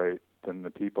recovery rate than the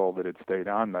people that had stayed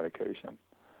on medication.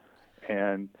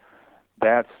 And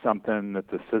that's something that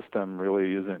the system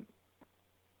really isn't,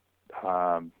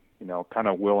 kind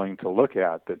of willing to look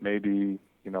at, that maybe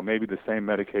the same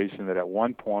medication that at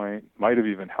one point might have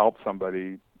even helped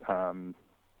somebody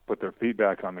put their feet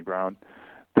back on the ground,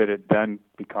 that it then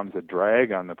becomes a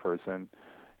drag on the person,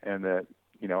 and that,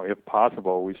 if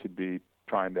possible, we should be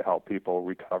trying to help people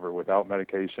recover without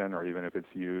medication, or even if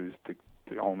it's used to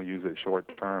only use it short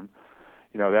term.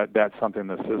 That's something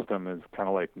the system is kind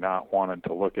of like not wanting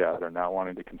to look at or not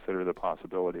wanting to consider the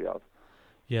possibility of.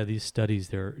 Yeah, these studies,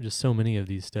 there are just so many of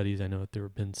these studies. I know that there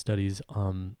have been studies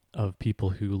of people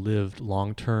who lived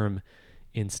long-term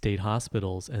in state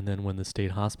hospitals, and then when the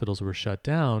state hospitals were shut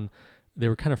down, they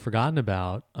were kind of forgotten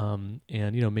about. And,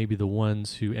 maybe the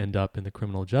ones who end up in the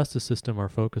criminal justice system are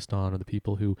focused on, or the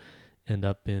people who end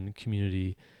up in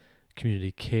community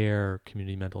care,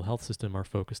 community mental health system are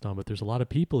focused on. But there's a lot of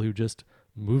people who just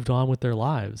moved on with their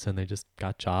lives, and they just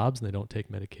got jobs and they don't take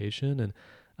medication. And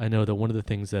I know that one of the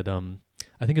things that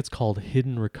I think it's called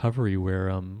hidden recovery,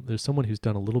 where there's someone who's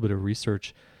done a little bit of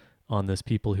research on this,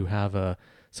 people who have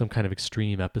some kind of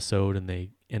extreme episode and they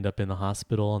end up in the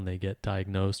hospital and they get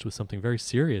diagnosed with something very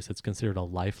serious. It's considered a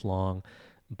lifelong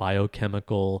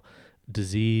biochemical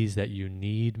disease that you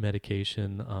need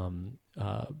medication,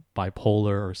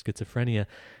 bipolar or schizophrenia.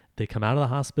 They come out of the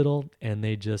hospital and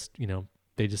they just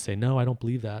say, no, I don't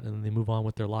believe that. And then they move on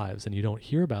with their lives, and you don't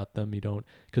hear about them.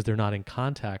 Because they're not in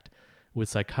contact with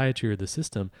psychiatry or the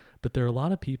system. But there are a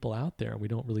lot of people out there, and we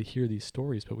don't really hear these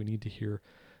stories, but we need to hear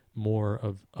more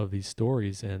of these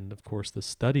stories. And of course, the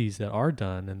studies that are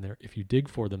done, and if you dig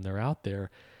for them, they're out there.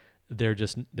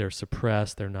 They're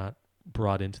suppressed. They're not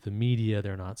brought into the media.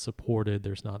 They're not supported.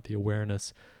 There's not the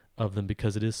awareness of them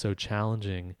because it is so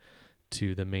challenging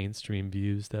to the mainstream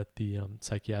views that the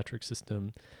psychiatric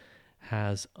system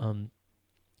has.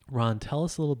 Ron, tell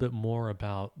us a little bit more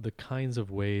about the kinds of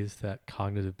ways that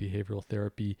cognitive behavioral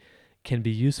therapy can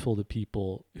be useful to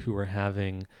people who are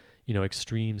having,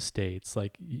 extreme states.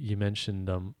 Like you mentioned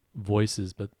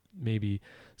voices, but maybe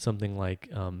something like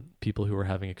people who are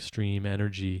having extreme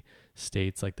energy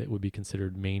states, like that would be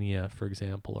considered mania, for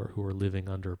example, or who are living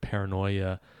under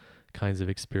paranoia kinds of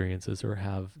experiences, or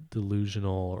have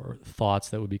delusional or thoughts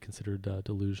that would be considered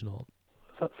delusional.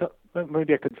 So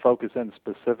maybe I could focus in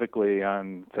specifically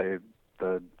on, say,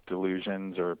 the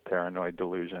delusions or paranoid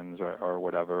delusions or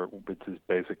whatever, which is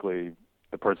basically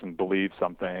the person believes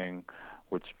something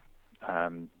which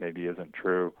maybe isn't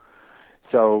true.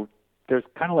 So there's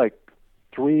kind of like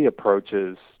 3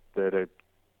 approaches that a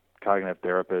cognitive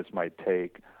therapist might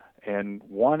take. And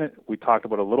one we talked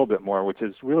about a little bit more, which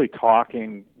is really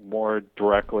talking more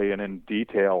directly and in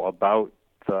detail about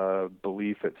the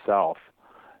belief itself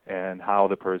and how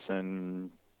the person,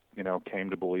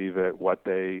 came to believe it, what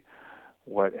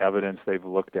evidence they've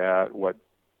looked at,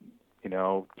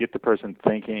 get the person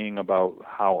thinking about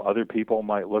how other people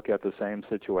might look at the same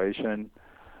situation,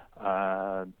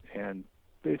 and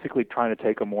basically trying to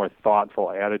take a more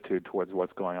thoughtful attitude towards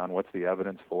what's going on. What's the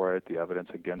evidence for it, the evidence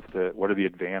against it? What are the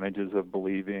advantages of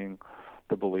believing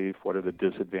the belief? What are the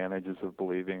disadvantages of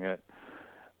believing it?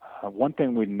 One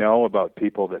thing we know about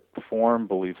people that form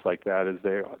beliefs like that is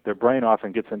their brain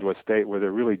often gets into a state where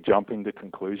they're really jumping to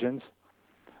conclusions.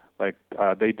 Like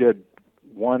they did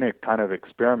one kind of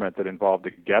experiment that involved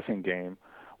a guessing game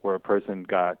where a person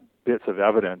got bits of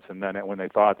evidence, and then when they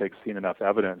thought they'd seen enough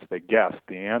evidence, they guessed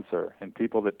the answer. And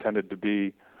people that tended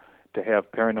to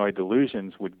have paranoid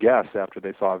delusions would guess after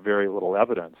they saw very little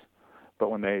evidence. But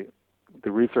when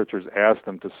the researchers asked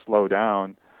them to slow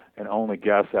down and only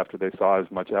guess after they saw as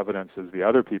much evidence as the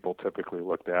other people typically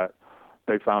looked at,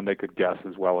 they found they could guess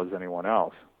as well as anyone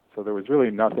else. So there was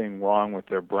really nothing wrong with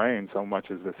their brain so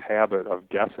much as this habit of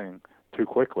guessing too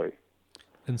quickly.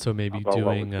 And so maybe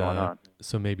doing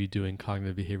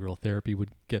cognitive behavioral therapy would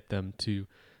get them to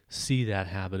see that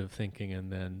habit of thinking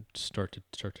and then start to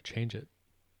change it.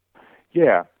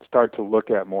 Yeah, start to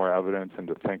look at more evidence and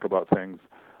to think about things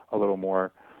a little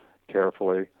more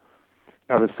carefully.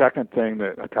 Now, the second thing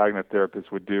that a cognitive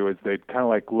therapist would do is they'd kind of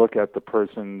like look at the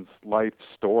person's life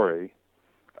story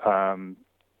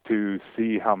to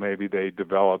see how maybe they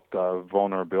developed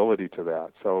vulnerability to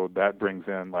that. So that brings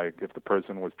in, like, if the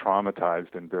person was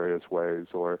traumatized in various ways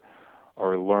or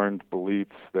learned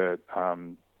beliefs that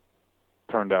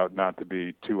turned out not to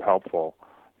be too helpful.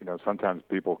 You know, sometimes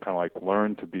people kind of like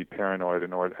learn to be paranoid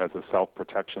in order as a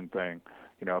self-protection thing.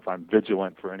 You know, if I'm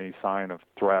vigilant for any sign of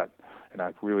threat and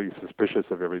I'm really suspicious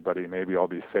of everybody, maybe I'll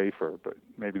be safer. But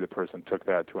maybe the person took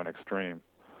that to an extreme.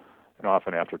 And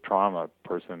often after trauma, a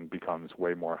person becomes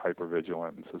way more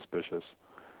hypervigilant and suspicious.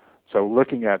 So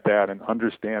looking at that and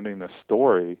understanding the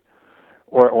story,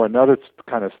 or another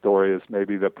kind of story is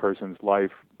maybe the person's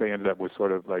life, they ended up with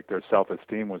sort of like their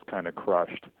self-esteem was kind of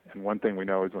crushed. And one thing we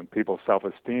know is when people's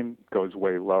self-esteem goes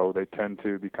way low, they tend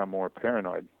to become more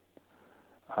paranoid.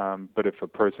 But if a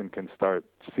person can start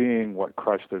seeing what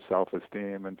crushed their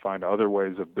self-esteem and find other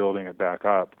ways of building it back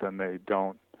up, then they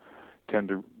don't tend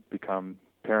to become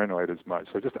paranoid as much.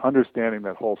 So just understanding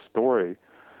that whole story,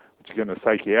 which again the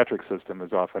psychiatric system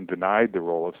is often denied the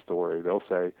role of story. They'll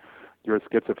say, your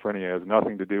schizophrenia has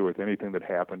nothing to do with anything that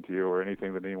happened to you or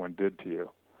anything that anyone did to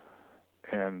you.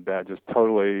 And that just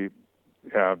totally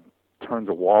turns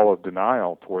a wall of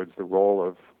denial towards the role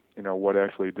of, you know, what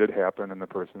actually did happen in the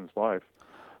person's life.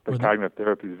 But cognitive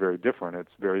therapy is very different. It's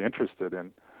very interested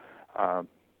in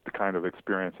the kind of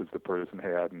experiences the person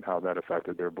had and how that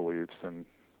affected their beliefs and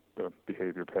the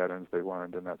behavior patterns they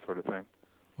learned and that sort of thing.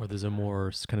 Or there's a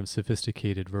more kind of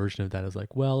sophisticated version of that is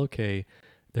like, well, okay,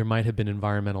 there might have been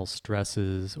environmental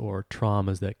stresses or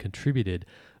traumas that contributed,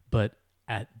 but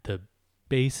at the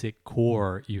basic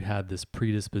core, you had this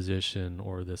predisposition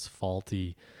or this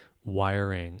faulty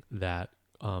wiring that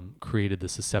created the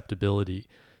susceptibility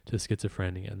to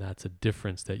schizophrenia. And that's a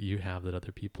difference that you have that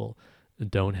other people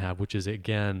don't have, which is,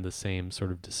 again, the same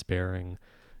sort of despairing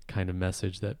kind of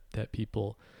message that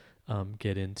people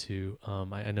get into.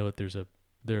 I know that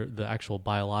the actual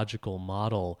biological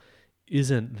model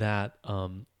isn't that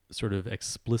sort of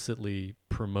explicitly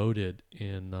promoted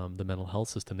in the mental health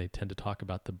system. They tend to talk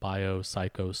about the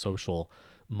biopsychosocial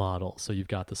model. So you've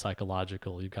got the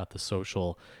psychological, you've got the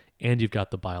social, and you've got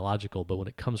the biological. But when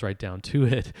it comes right down to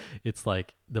it, it's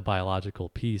like the biological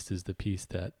piece is the piece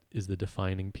that is the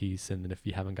defining piece. And then if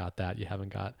you haven't got that, you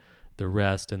haven't got the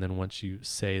rest. And then once you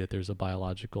say that there's a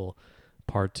biological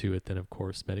part to it, then of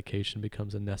course medication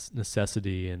becomes a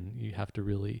necessity, and you have to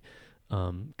really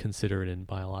consider it in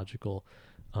biological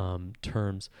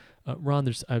terms. Ron,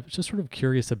 I was just sort of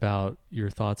curious about your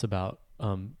thoughts about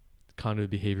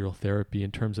cognitive behavioral therapy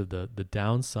in terms of the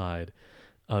downside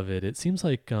of it. It seems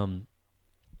like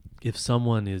if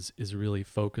someone is really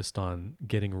focused on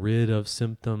getting rid of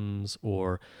symptoms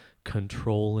or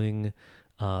controlling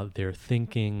their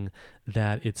thinking,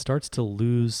 that it starts to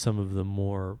lose some of the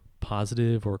more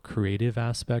positive or creative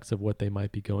aspects of what they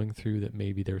might be going through, that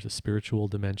maybe there's a spiritual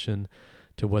dimension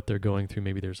to what they're going through.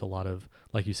 Maybe there's a lot of,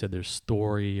 like you said, there's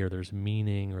story or there's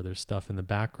meaning or there's stuff in the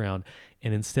background.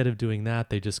 And instead of doing that,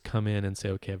 they just come in and say,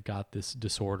 okay, I've got this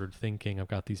disordered thinking. I've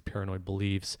got these paranoid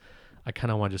beliefs. I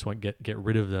kind of want to get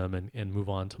rid of them and move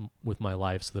on with my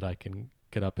life so that I can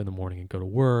get up in the morning and go to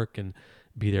work and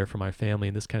be there for my family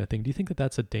and this kind of thing. Do you think that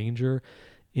that's a danger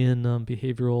in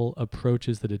behavioral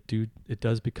approaches, that it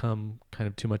does become kind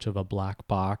of too much of a black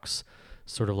box,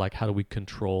 sort of like how do we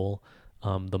control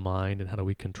the mind and how do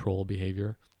we control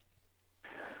behavior?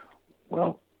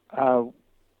 Well,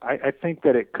 I think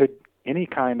that any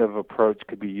kind of approach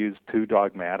could be used too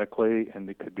dogmatically, and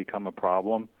it could become a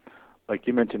problem. Like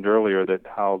you mentioned earlier, that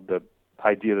how the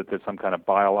idea that there's some kind of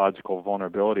biological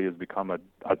vulnerability has become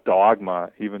a dogma,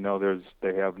 even though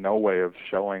they have no way of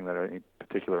showing that any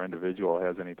particular individual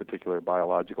has any particular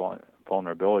biological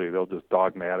vulnerability. They'll just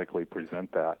dogmatically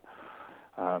present that.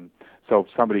 So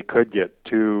somebody could get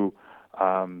too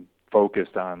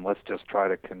focused on, let's just try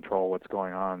to control what's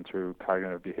going on through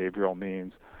cognitive behavioral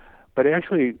means. But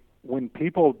actually, when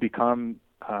people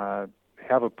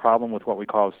have a problem with what we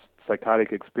call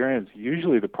psychotic experience,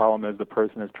 usually the problem is the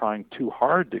person is trying too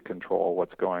hard to control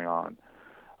what's going on.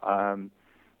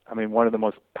 I mean, one of the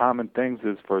most common things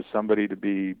is for somebody to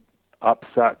be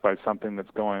upset by something that's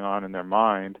going on in their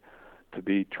mind, to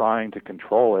be trying to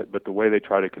control it, but the way they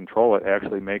try to control it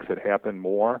actually makes it happen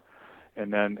more.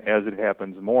 And then as it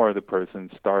happens more, the person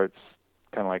starts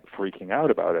kind of like freaking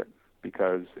out about it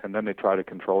and then they try to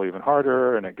control even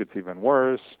harder, and it gets even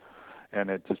worse,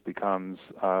 and it just becomes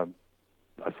a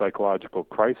psychological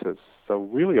crisis. So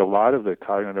really a lot of the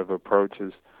cognitive approach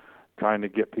is trying to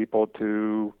get people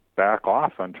to back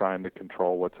off on trying to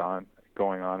control what's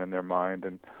going on in their mind,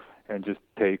 and just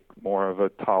take more of a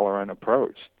tolerant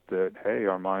approach that, hey,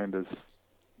 our mind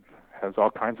has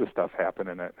all kinds of stuff happen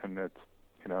in it, and it's,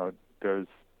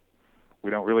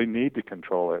 we don't really need to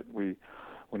control it. We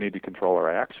need to control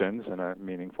our actions in a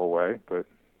meaningful way, but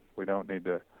we don't need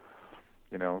to,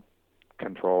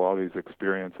 control all these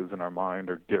experiences in our mind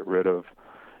or get rid of,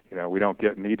 we don't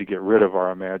need to get rid of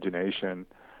our imagination.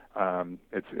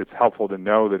 It's helpful to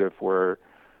know that if we're,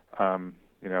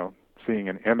 seeing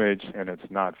an image and it's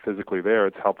not physically there,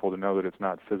 it's helpful to know that it's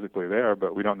not physically there,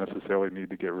 but we don't necessarily need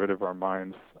to get rid of our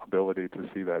mind's ability to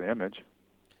see that image.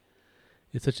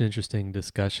 It's such an interesting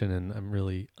discussion, and I'm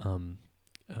really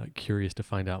curious to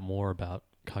find out more about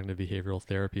cognitive behavioral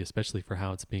therapy, especially for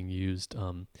how it's being used,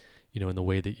 in the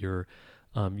way that you're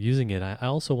using it. I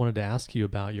also wanted to ask you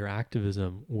about your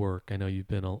activism work. I know you've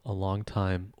been a long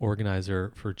time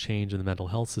organizer for change in the mental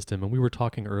health system, and we were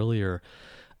talking earlier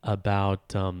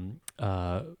about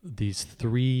these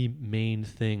three main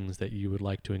things that you would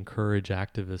like to encourage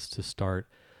activists to start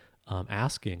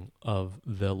asking of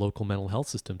the local mental health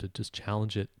system, to just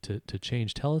challenge it to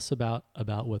change. Tell us about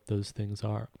what those things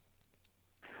are.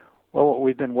 Well, what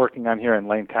we've been working on here in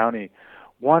Lane County,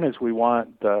 one is we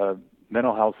want the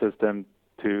mental health system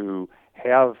to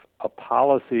have a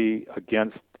policy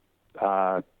against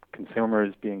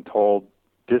consumers being told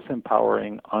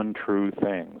disempowering, untrue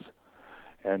things.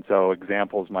 And so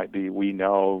examples might be, we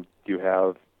know you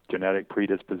have genetic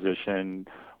predisposition,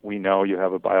 we know you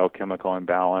have a biochemical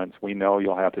imbalance, we know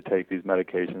you'll have to take these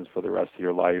medications for the rest of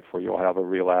your life or you'll have a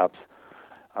relapse.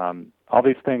 All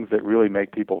these things that really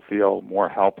make people feel more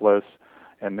helpless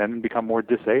and then become more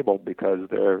disabled because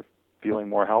they're feeling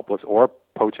more helpless, or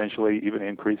potentially even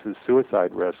increases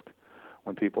suicide risk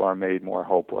when people are made more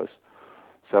hopeless.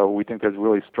 So we think there's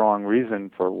really strong reason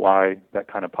for why that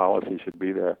kind of policy should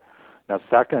be there. Now,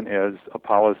 second is a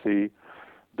policy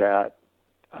that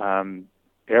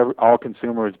all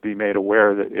consumers be made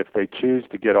aware that if they choose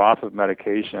to get off of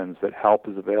medications, that help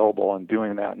is available and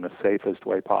doing that in the safest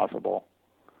way possible.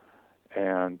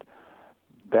 And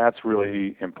that's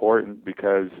really important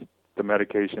because the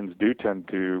medications do tend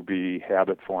to be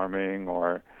habit forming,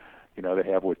 or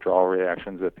they have withdrawal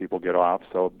reactions if people get off.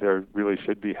 So there really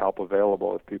should be help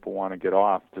available if people want to get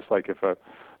off. Just like if a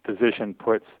physician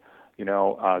puts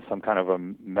some kind of a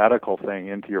medical thing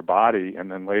into your body and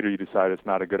then later you decide it's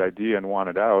not a good idea and want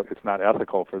it out, it's not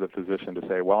ethical for the physician to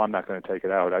say, well, I'm not going to take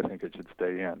it out, I think it should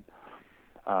stay in.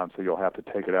 So you'll have to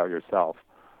take it out yourself.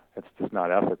 It's just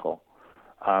not ethical.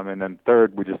 And then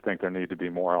third, we just think there need to be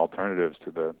more alternatives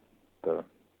to the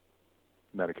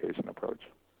medication approach.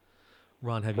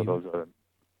 Ron, those are the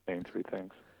main three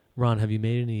things. Ron, have you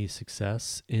made any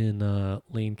success in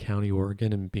Lane County,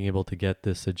 Oregon, and being able to get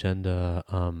this agenda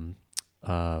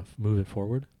move it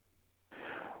forward?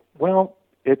 Well,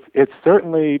 it's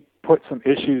certainly put some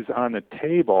issues on the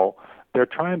table. They're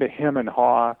trying to hem and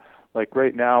haw. Like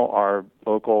right now, our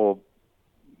local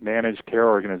managed care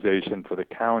organization for the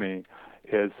county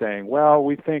is saying, well,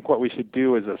 we think what we should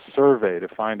do is a survey to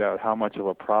find out how much of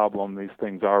a problem these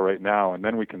things are right now, and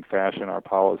then we can fashion our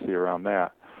policy around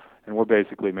that. And we're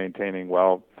basically maintaining,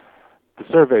 well, the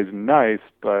survey's nice,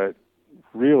 but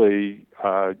really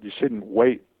you shouldn't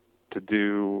wait to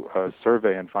do a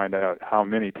survey and find out how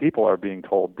many people are being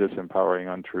told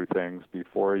disempowering, untrue things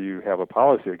before you have a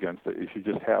policy against it. You should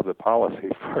just have the policy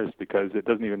first, because it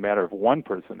doesn't even matter if one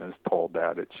person is told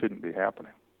that. It shouldn't be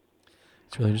happening.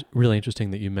 It's really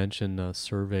interesting that you mentioned a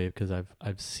survey, because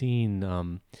I've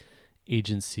seen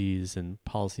agencies and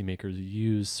policymakers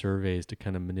use surveys to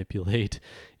kind of manipulate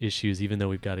issues. Even though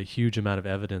we've got a huge amount of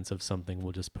evidence of something,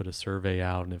 we'll just put a survey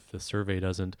out, and if the survey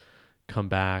doesn't come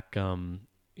back in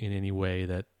any way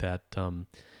that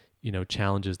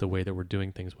challenges the way that we're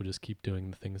doing things, we'll just keep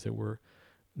doing the things that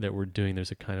we're doing.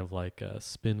 There's a kind of like a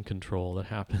spin control that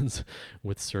happens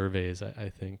with surveys, I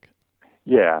think.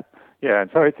 Yeah,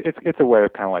 and so it's a way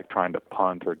of kind of like trying to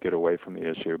punt or get away from the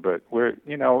issue. But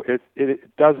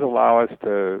it does allow us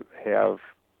to have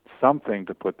something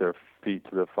to put their feet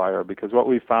to the fire, because what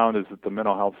we found is that the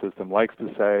mental health system likes to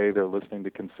say they're listening to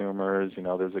consumers.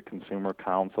 There's a consumer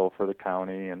council for the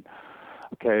county, and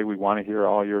okay, we want to hear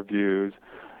all your views,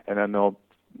 and then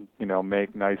they'll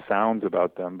make nice sounds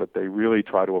about them, but they really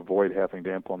try to avoid having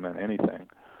to implement anything.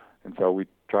 And so we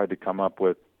tried to come up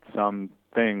with some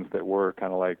things that were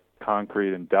kind of like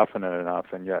concrete and definite enough,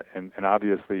 and yet and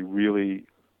obviously really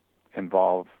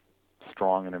involve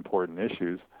strong and important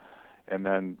issues, and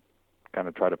then kind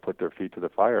of try to put their feet to the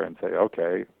fire and say,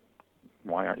 okay,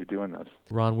 why aren't you doing this?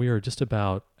 Ron, we are just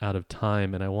about out of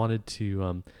time, and I wanted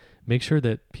to make sure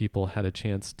that people had a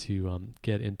chance to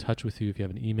get in touch with you if you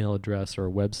have an email address or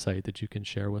a website that you can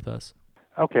share with us.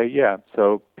 Okay, yeah.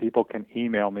 So people can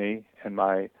email me, and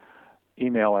my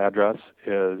email address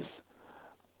is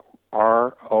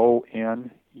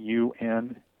RONUNGER,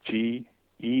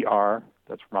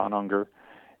 that's Ron Unger,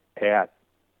 at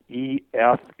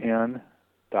EFN.org.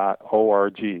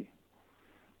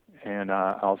 And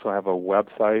I also have a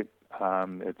website.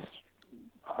 It's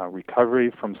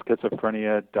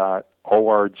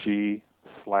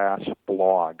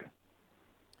recoveryfromschizophrenia.org/blog.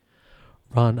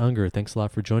 Ron Unger, thanks a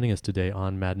lot for joining us today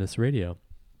on Madness Radio.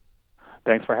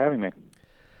 Thanks for having me.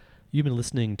 You've been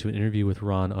listening to an interview with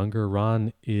Ron Unger.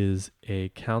 Ron is a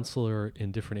counselor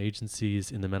in different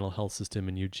agencies in the mental health system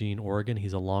in Eugene, Oregon.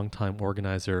 He's a longtime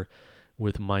organizer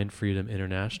with Mind Freedom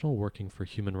International, working for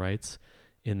human rights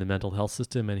in the mental health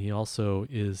system. And he also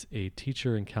is a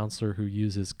teacher and counselor who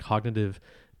uses cognitive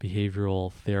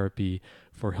behavioral therapy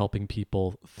for helping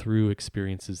people through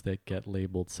experiences that get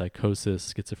labeled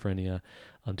psychosis, schizophrenia,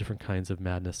 different kinds of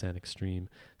madness and extreme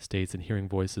states, and hearing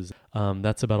voices.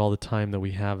 That's about all the time that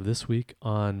we have this week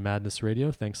on Madness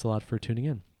Radio. Thanks a lot for tuning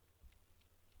in.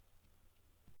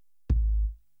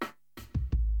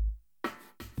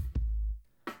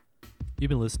 You've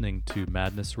been listening to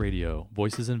Madness Radio,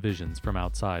 Voices and Visions from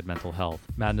Outside Mental Health.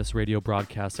 Madness Radio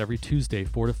broadcasts every Tuesday,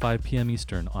 4 to 5 p.m.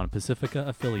 Eastern on Pacifica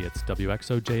affiliates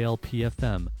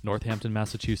WXOJLP-FM, Northampton,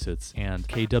 Massachusetts, and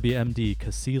KWMD,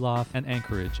 Kasilof and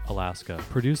Anchorage, Alaska.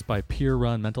 Produced by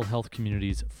peer-run mental health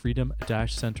communities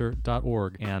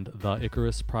freedom-center.org and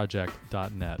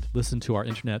theicarusproject.net. Listen to our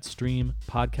internet stream,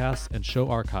 podcasts, and show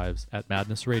archives at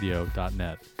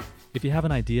madnessradio.net. If you have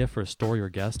an idea for a story or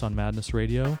guest on Madness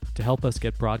Radio to help us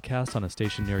get broadcast on a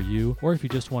station near you, or if you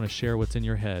just want to share what's in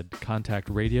your head, contact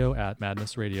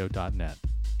radio@madnessradio.net.